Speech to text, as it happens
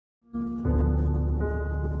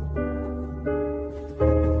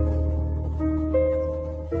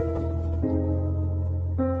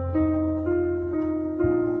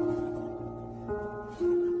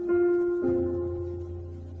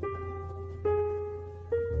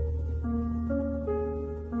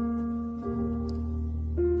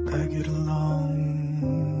get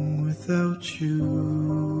along without you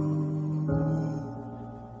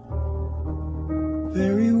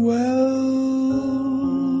very well.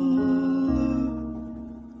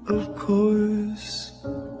 Of course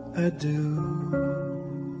I do,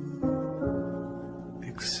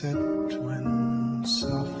 except when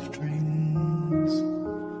soft rains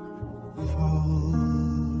fall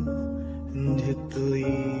and hit the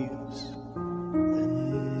leaves. Then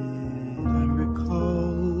I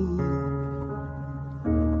recall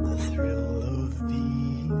the thrill of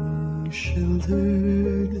being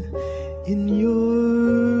sheltered in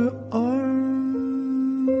your arms.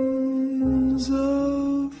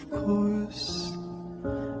 Of course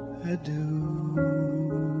I do.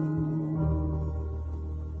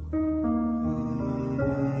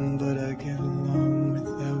 But I get along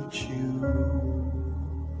without you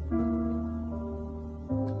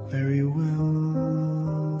very well.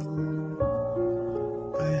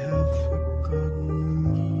 I have forgotten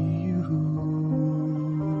you,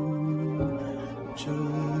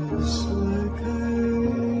 just like I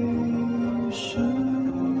should.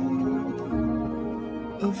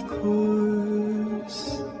 Of course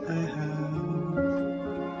I have,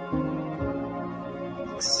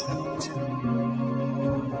 except to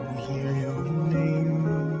hear your name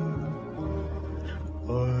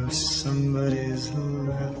or somebody's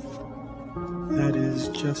laugh. That is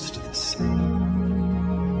just the same,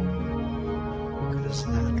 'cause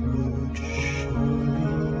that would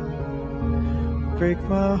surely break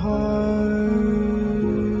my heart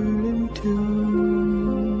in two.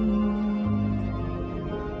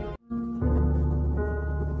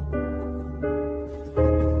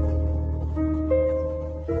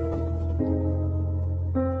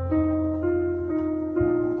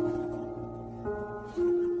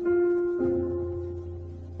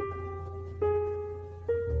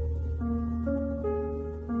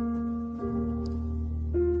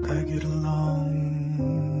 I get along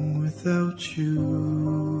without you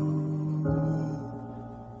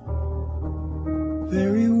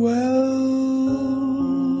very well.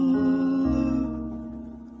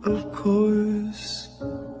 Of course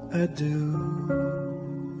I do,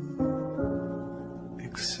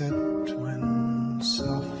 except when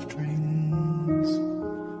soft rains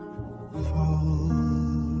fall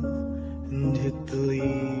and hit the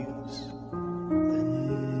leaves. Then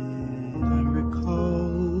I recall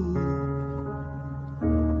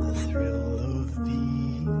the thrill of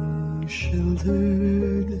being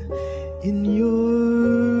sheltered in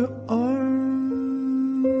your arms.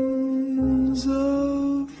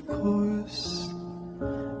 Of course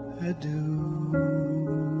I do.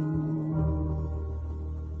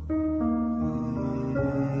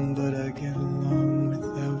 But I get along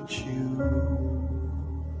without you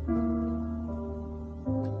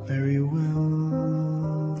very well.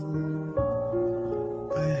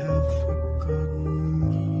 I have forgotten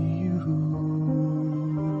you,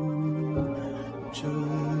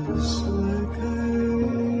 just like I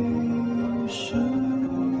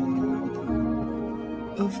should.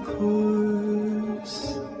 Of course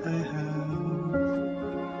I have,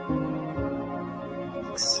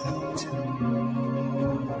 except to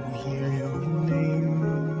hear your name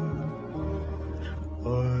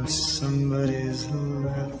or somebody's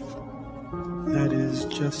laugh. That is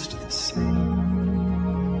just the same,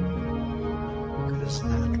 'cause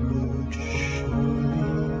that would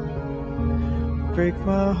surely break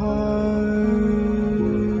my heart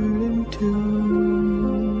in two.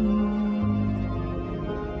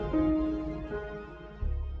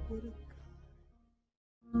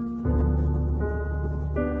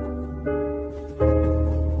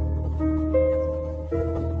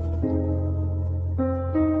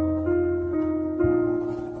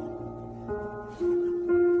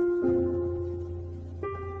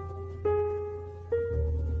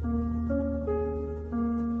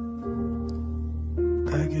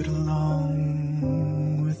 I get along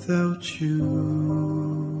without you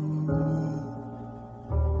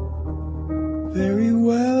very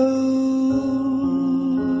well.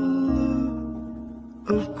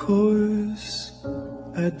 Of course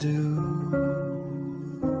I do,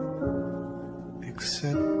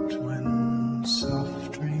 except when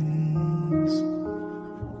soft rains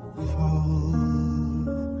fall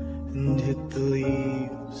and hit the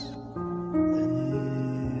leaves. Then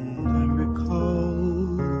I recall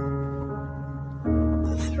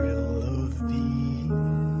the thrill of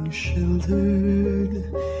being sheltered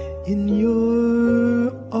in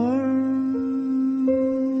your arms.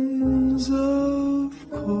 Of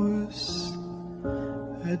course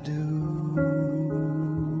I do.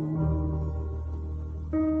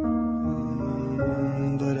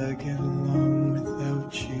 But I get along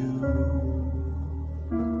without you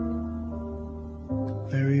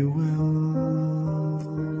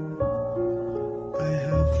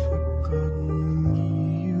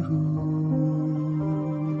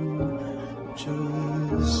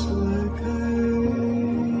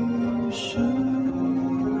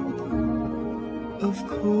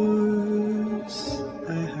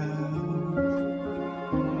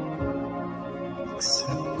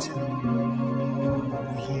except to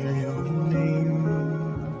hear your name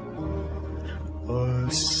or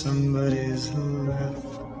somebody's laugh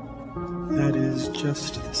that is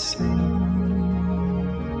just the same,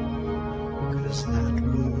 'cause that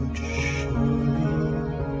would surely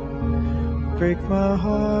break my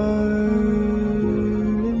heart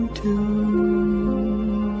in two.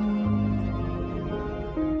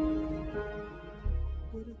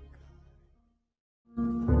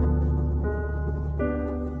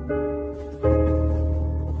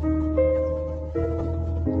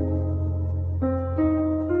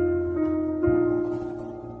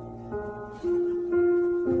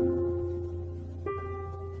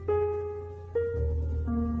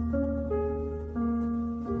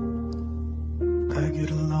 I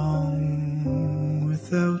get along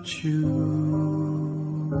without you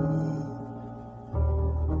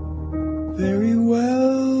very well.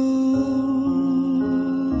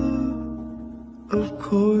 Of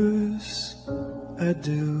course I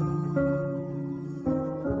do,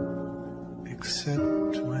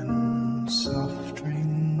 except when soft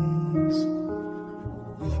rains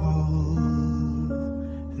fall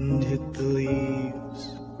and hit the leaves.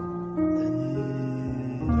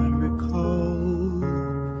 Then I recall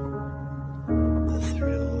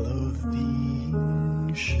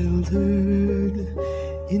sheltered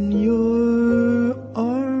in your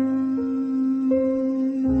arms.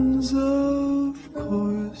 Of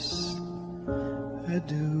course I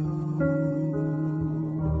do.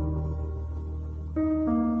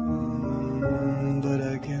 But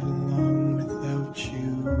I get along without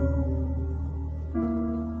you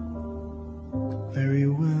very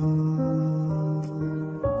well.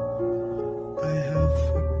 I have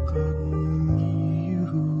forgotten you,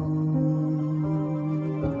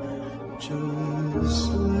 just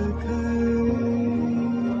like I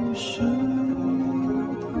should.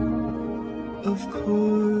 Of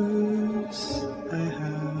course I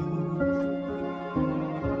have,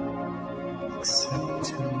 except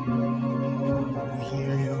to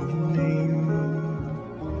hear your name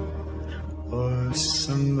or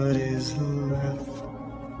somebody's laugh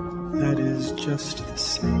that is just the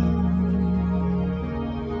same,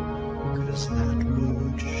 'cause that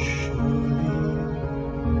would surely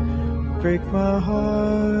break my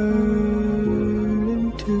heart in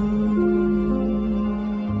two.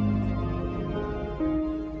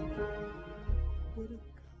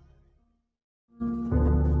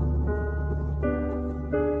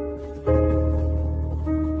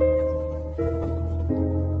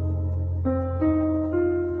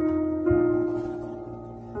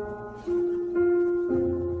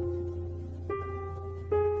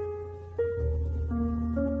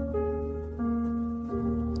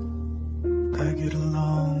 I get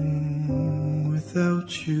along without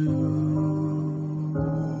you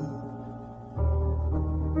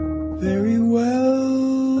very well.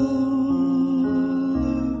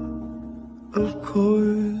 Of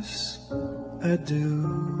course I do,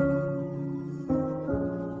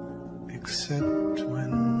 except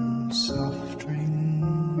when soft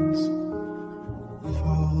rains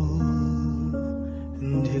fall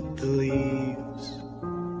and hit the leaves.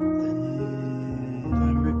 Then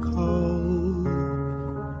I recall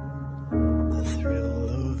the thrill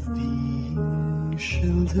of being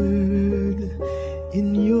sheltered in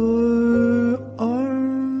your arms.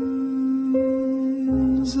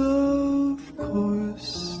 Of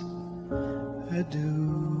course I do.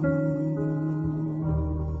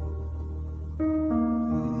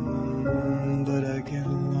 But I get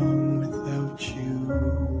along without you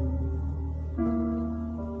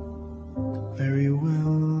very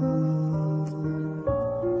well.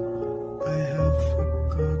 I have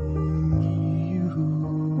forgotten you,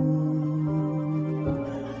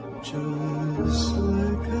 just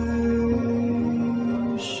like I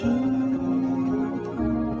should.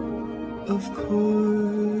 Of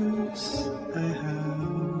course I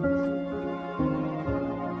have,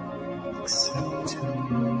 except to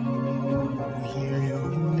hear your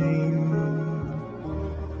name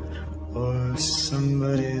or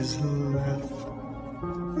somebody's laugh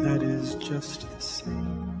that is just the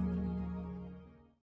same.